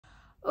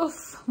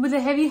उफ, with a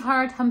heavy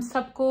heart हम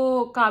सबको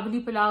काबली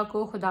पुलाव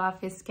को खुदा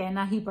हाफिज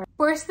कहना ही पड़ा।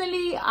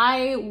 Personally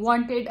I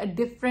wanted a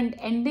different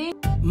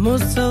ending.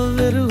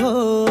 मुसव्विर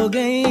हो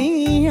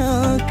गई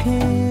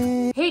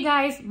आंखें। Hey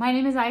guys, my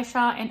name is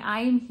Aisha and I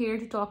am here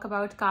to talk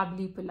about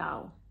Kabli Pulao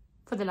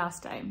for the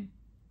last time.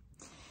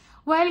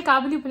 Well,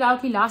 काबली pulao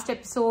की लास्ट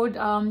एपिसोड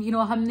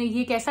हमने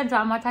ये एक ऐसा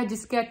ड्रामा था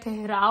जिसका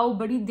ठहराव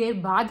बड़ी देर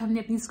बाद हमने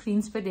अपनी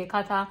स्क्रीन्स पे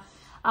देखा था।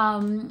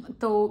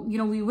 तो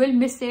we will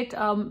miss it.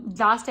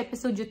 Last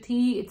episode जो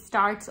थी, इट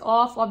स्टार्ट्स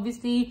ऑफ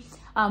ऑब्वियसली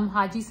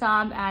हाजी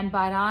साहब एंड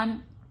बारान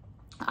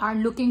आर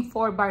लुकिंग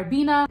फॉर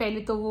बारबीना।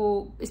 पहले तो वो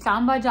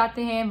इस्लामाबाद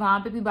जाते हैं, वहां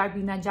पे भी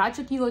बारबीना जा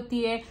चुकी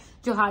होती है।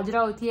 जो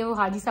हाजरा होती है वो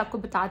हाजी साहब को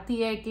बताती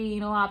है कि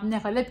आपने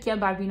गलत किया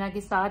बारबीना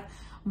के साथ,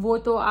 वो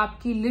तो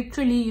आपकी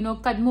लिटरली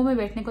कदमों में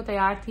बैठने को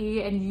तैयार थी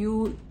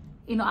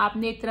एंड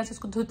आपने एक तरह से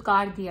उसको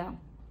धुतकार दिया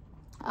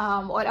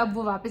और अब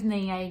वो वापस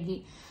नहीं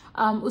आएगी।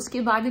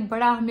 उसके बाद एक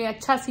बड़ा हमें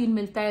अच्छा सीन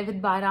मिलता है विद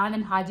बारान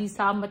एंड हाजी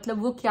साहब।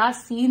 मतलब वो क्या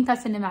सीन था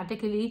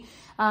सिनेमैटिकली,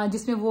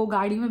 जिसमें वो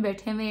गाड़ी में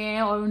बैठे हुए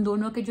हैं और उन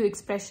दोनों के जो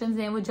एक्सप्रेशंस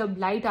हैं वो जब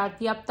लाइट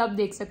आती है आप तब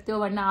देख सकते हो,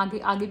 वरना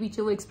आगे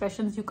पीछे वो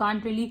expressions you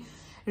can't really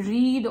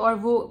read. और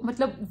वो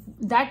मतलब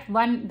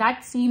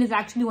that scene is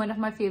actually one of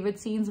my favourite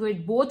scenes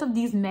where both of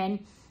these man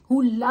who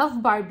love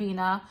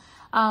Barbina,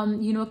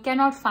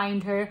 cannot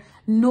find her,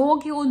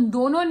 know कि उन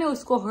दोनों ने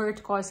उसको hurt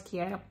cause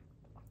किया है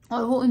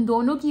और वो उन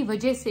दोनों की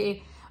वजह से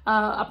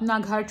अपना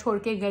घर छोड़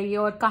के गई है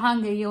और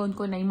कहाँ गई है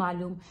उनको नहीं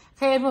मालूम।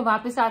 खैर वो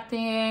वापस आते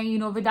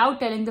हैं विदाउट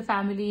टेलिंग द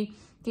फैमिली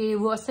कि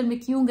वो असल में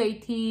क्यों गई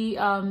थी।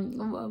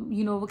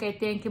 वो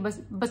कहते हैं कि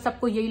बस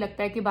सबको यही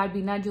लगता है कि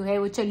बारबीना जो है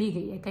वो चली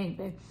गई है कहीं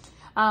पे।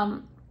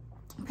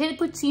 फिर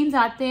कुछ सीन्स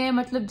आते हैं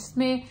मतलब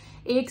जिसमें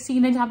एक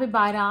सीन है जहाँ पे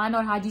बारान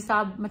और हाजी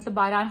साहब, मतलब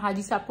बारान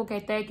हाजी साहब को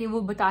कहता है कि वो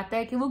बताता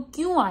है कि वो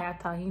क्यों आया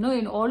था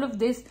इन ऑल ऑफ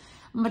दिस।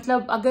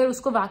 मतलब अगर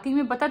उसको वाकई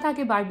में पता था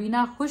कि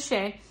बारबीना खुश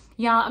है,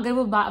 या अगर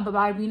वो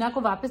बारबीना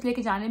को वापस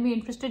लेके जाने में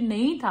इंटरेस्टेड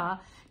नहीं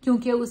था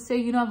क्योंकि उससे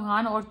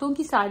अफगान औरतों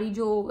की सारी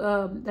जो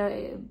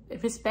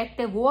रिस्पेक्ट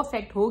है वो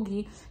अफेक्ट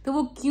होगी, तो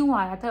वो क्यों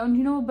आया था।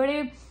 वो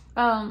बड़े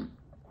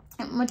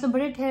मतलब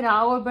बड़े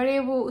ठहराव और बड़े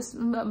वो उस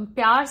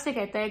प्यार से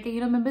कहता है कि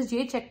मैं बस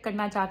ये चेक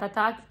करना चाहता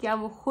था कि क्या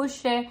वो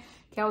खुश है,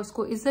 क्या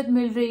उसको इज्जत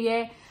मिल रही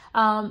है,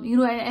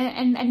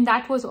 एंड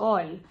दैट वाज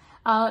ऑल।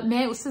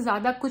 मैं उससे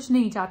ज्यादा कुछ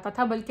नहीं चाहता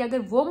था, बल्कि अगर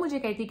वो मुझे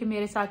कहती कि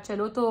मेरे साथ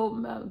चलो तो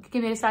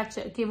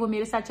कि वो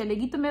मेरे साथ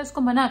चलेगी तो मैं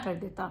उसको मना कर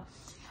देता।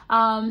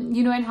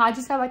 एंड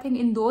हाजी साहब I think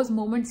in those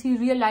moments he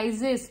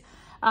realises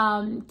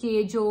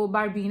कि जो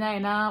बारबीना है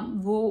ना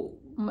वो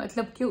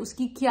मतलब कि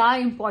उसकी क्या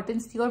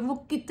इंपॉर्टेंस थी और वो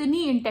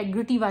कितनी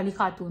इंटेग्रिटी वाली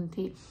खातून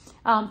थी।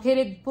 फिर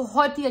एक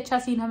बहुत ही अच्छा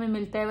सीन हमें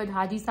मिलता है विद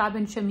हाजी साहब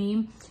एंड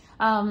शमीम,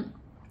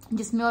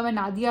 जिसमें और मैं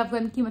नादिया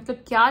अफगान की मतलब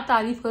क्या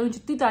तारीफ करूं,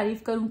 जितनी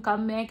तारीफ करूं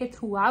कम है कि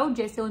थ्रू आउट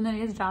जैसे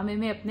उन्होंने इस ड्रामे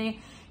में अपने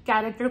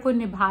कैरेक्टर को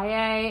निभाया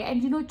है।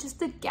 And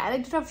just the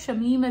character of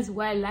Shamim as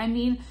well. I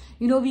mean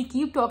we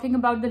keep talking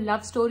about the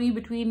love story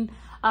between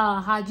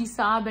हाजी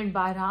साहब एंड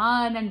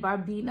बारान एंड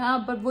बारबीना,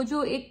 बट वो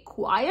जो एक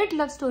क्वाइट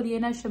लव स्टोरी है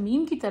ना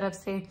शमीम की तरफ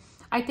से,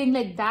 I think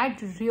like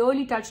that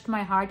really touched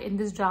my heart in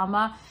this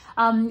drama.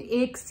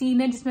 एक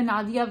सीन है जिसमें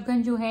नादिया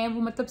अफगान जो है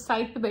वो मतलब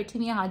साइड पे बैठी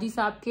हुई है हाजी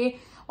साहब के,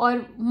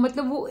 और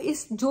मतलब वो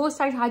इस जो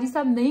साइड हाजी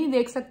साहब नहीं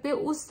देख सकते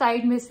उस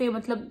साइड में से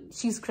मतलब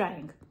शी इज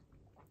क्राइंग।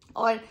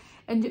 और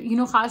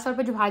खास तौर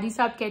पर जब हाजी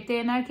साहब कहते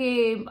हैं ना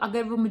कि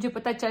अगर वो मुझे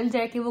पता चल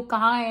जाए कि वो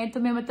कहाँ है तो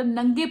मैं मतलब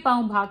नंगे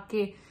पांव भाग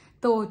के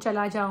तो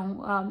चला जाऊं।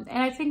 And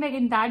I think like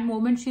in that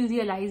moment she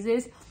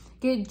realises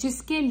कि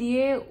जिसके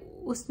लिए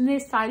उसने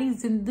सारी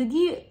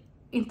जिंदगी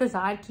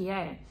इंतजार किया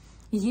है,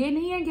 ये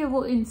नहीं है कि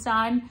वो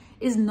इंसान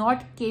is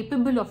not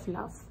capable of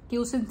love, कि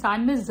उस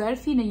इंसान में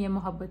ज़र्फ ही नहीं है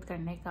मोहब्बत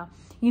करने का।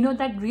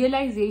 दैट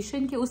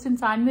रियलाइजेशन कि उस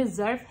इंसान में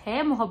ज़र्फ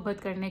है मोहब्बत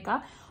करने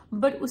का,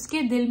 बट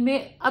उसके दिल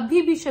में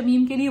अभी भी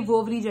शमीम के लिए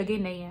वो वाली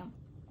जगह नहीं है।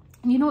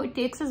 It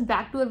takes us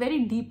back to a very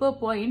deeper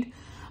point,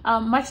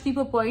 much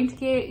deeper point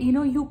के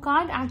you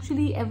can't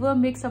actually ever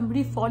make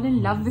somebody fall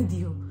in love with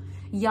you.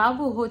 या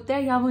वो होता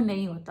है या वो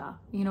नहीं होता,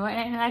 and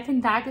I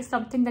think that is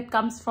something that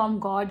comes from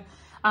God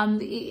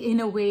in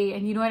a way,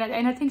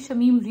 and I think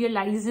Shameem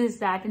realizes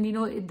that,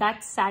 and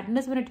that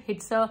sadness when it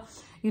hits her,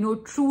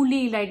 truly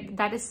like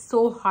that is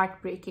so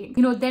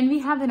heartbreaking. Then we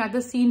have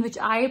another scene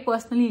which I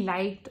personally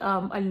liked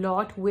a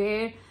lot,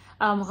 where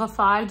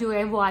Ghaffar जो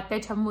है वो आता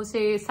है छम्मो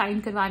से sign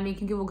करवाने,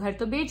 क्योंकि वो घर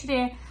तो बेच रहे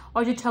हैं,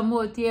 और जो छम्मो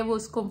होती है वो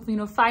उसको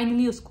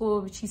फाइनली उसको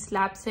शी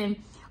स्लैप्स हिम,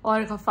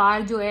 और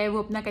गफार जो है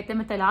वो अपना कहते हैं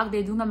मैं तलाक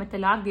दे दूंगा, मैं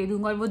तलाक दे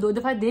दूंगा, और वो 2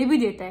 दफा दे भी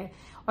देता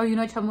है।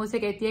 और छम्मो से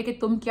कहती है कि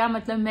तुम क्या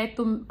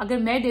मतलब अगर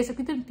मैं दे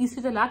सकती तो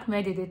तीसरी तलाक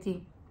मैं दे देती।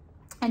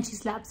 And she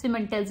slaps him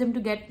and tells him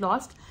to get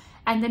lost.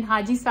 And then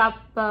हाजी साहब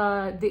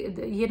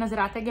ये नजर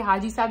आता है कि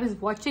हाजी साहब is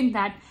watching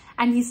that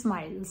and he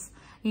smiles.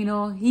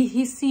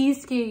 He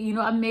sees कि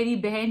अब मेरी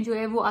बहन जो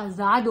है वो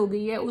आजाद हो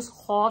गई है उस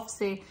खौफ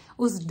से,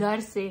 उस डर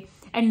से,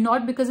 and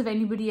not because of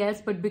anybody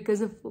else but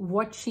because of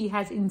what she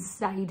has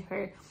inside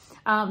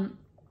her.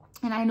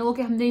 And I know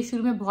कि हमने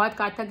शुरू में बहुत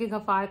कहा था कि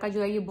गफार का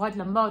जो है ये बहुत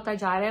लंबा होता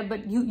जा रहा है,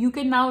 but you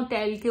can now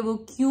tell कि वो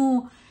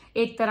क्यों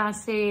एक तरह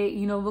से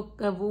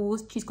वो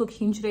उस चीज को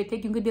खींच रहे थे,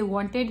 क्योंकि they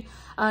wanted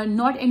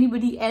not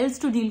anybody else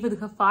to deal with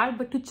Ghaffar,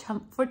 but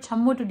for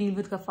Chammo to deal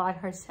with Ghaffar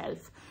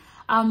herself.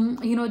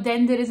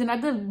 Then there is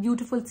another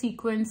beautiful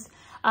sequence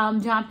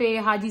जहाँ पे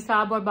हाजी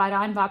साहब और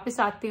बारान वापस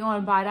आते हैं, और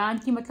बारान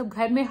की मतलब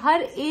घर में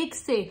हर एक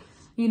से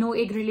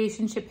एक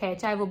रिलेशनशिप है,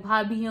 चाहे वो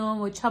भाभी हो,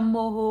 वो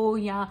छम्मो हो,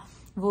 या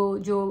वो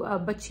जो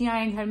बच्चियां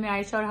हैं घर में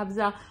आयशा और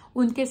हफ्जा,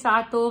 उनके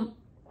साथ तो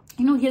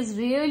he has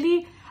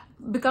really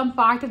become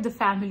part of the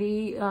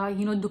family.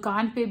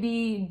 दुकान पे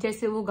भी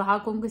जैसे वो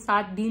ग्राहकों के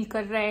साथ डील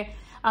कर रहा है,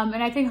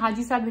 and I think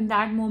हाजी साहब in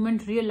that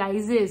moment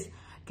realizes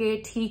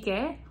कि ठीक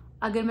है,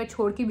 अगर मैं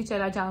छोड़ के भी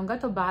चला जाऊंगा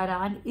तो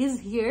बारान is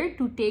here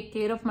to take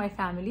care of my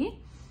family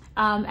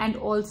and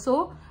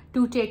also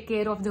to take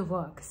care of the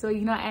work. So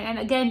and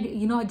again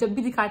जब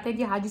भी दिखाते हैं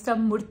कि हाजी साहब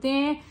मुड़ते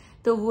हैं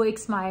तो वो एक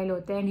स्माइल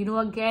होता है, and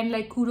again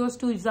like kudos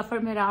to Zafar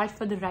Miraj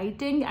for the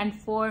writing and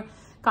for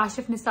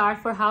Kashif Nisar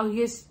for how he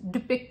has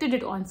depicted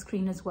it on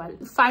screen as well.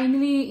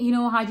 Finally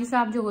हाजी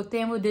साहब जो होते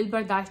हैं वो दिल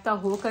बर्दाश्ता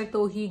होकर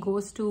तो he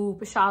goes to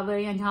पेशावर,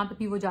 या जहाँ पे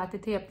भी वो जाते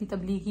थे अपनी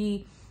तबलीगी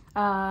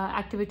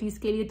एक्टिविटीज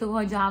के लिए, तो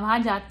वो वहाँ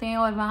जाते हैं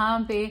और वहाँ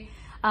पे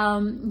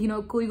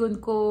कोई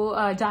उनको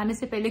जाने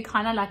से पहले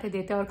खाना ला के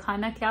देता है, और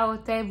खाना क्या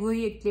होता है,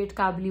 वही एक प्लेट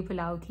काबली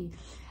पुलाव की।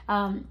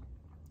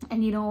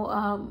 एंड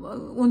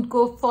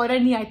उनको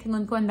फौरन ही आई थिंक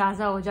उनको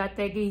अंदाजा हो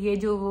जाता है कि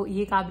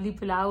ये काबली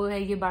पुलाव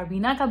है, ये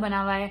बारबीना का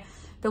बना हुआ है।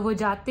 तो वो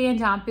जाते हैं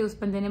जहाँ पे उस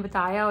बंदे ने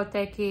बताया होता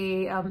है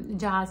कि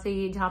जहाँ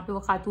पे वो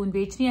खातून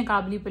बेच रही है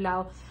काबली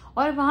पुलाव,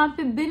 और वहां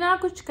पे बिना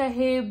कुछ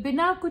कहे,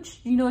 बिना कुछ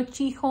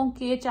चीखों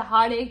के,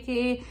 चहाड़े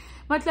के,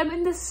 मतलब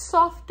in the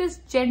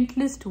softest,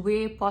 gentlest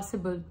way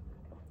possible,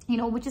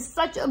 which is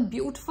such a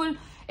beautiful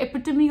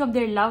epitome of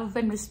their love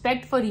and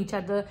respect for each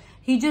other.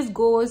 He just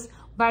goes,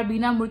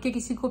 बारबीना मुड़ के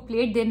किसी को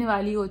प्लेट देने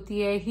वाली होती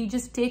है, he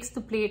just takes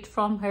the plate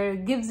from her,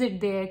 gives it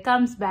there,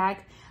 comes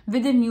back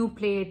with a new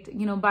plate,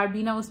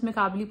 बारबीना उसमें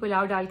काबली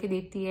पुलाव डाल के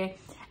देती है,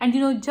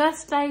 and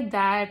just like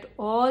that,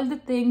 all the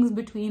things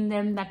between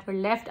them that were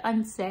left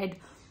unsaid,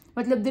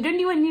 मतलब they didn't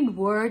even need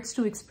words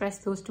to express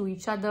those to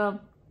each other.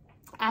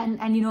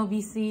 And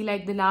we see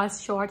like the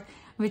last shot,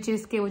 which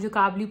is के वो जो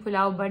काबली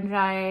पुलाव बन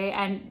रहा है,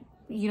 and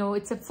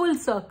it's a full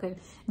circle,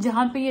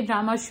 जहाँ पे ये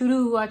ड्रामा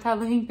शुरू हुआ था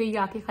वहीं पे ये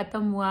आके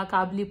खत्म हुआ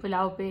काबली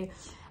पुलाव पे.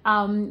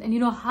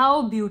 And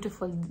how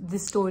beautiful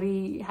this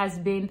story has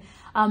been.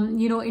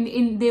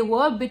 There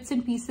were bits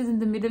and pieces in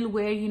the middle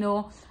where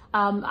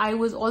I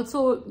was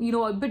also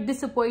a bit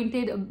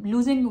disappointed,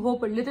 losing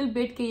hope a little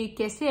bit कि ये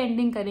कैसे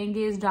ending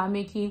करेंगे इस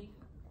ड्रामे की.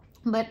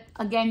 But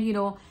again,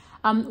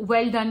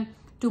 well done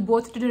to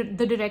both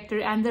the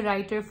director and the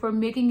writer for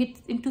making it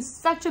into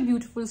such a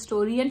beautiful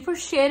story and for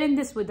sharing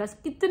this with us.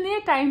 कितने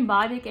time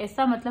बाद एक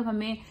ऐसा मतलब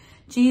हमें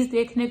चीज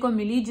देखने को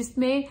मिली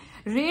जिसमें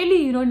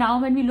really, now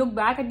when we look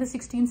back at the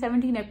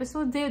 16-17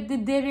 episodes,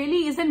 there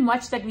really isn't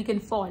much that we can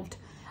fault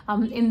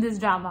in this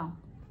drama.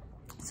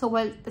 So,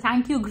 well,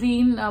 thank you,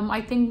 Green.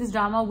 I think this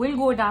drama will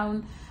go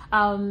down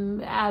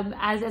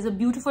as a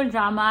beautiful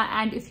drama,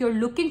 and if you're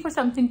looking for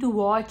something to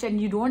watch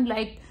and you don't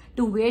like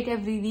to wait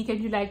every week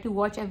and you like to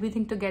watch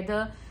everything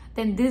together,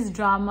 then this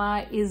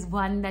drama is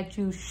one that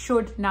you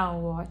should now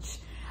watch.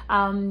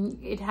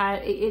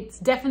 It's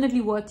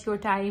definitely worth your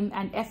time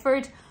and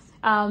effort.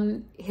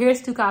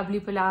 Here's to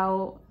Kabli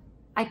Pulao.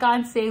 I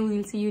can't say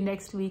we'll see you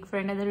next week for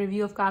another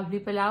review of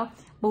Kabli Pulao,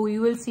 but we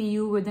will see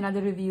you with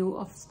another review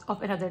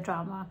of another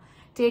drama.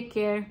 Take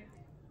care.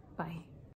 Bye.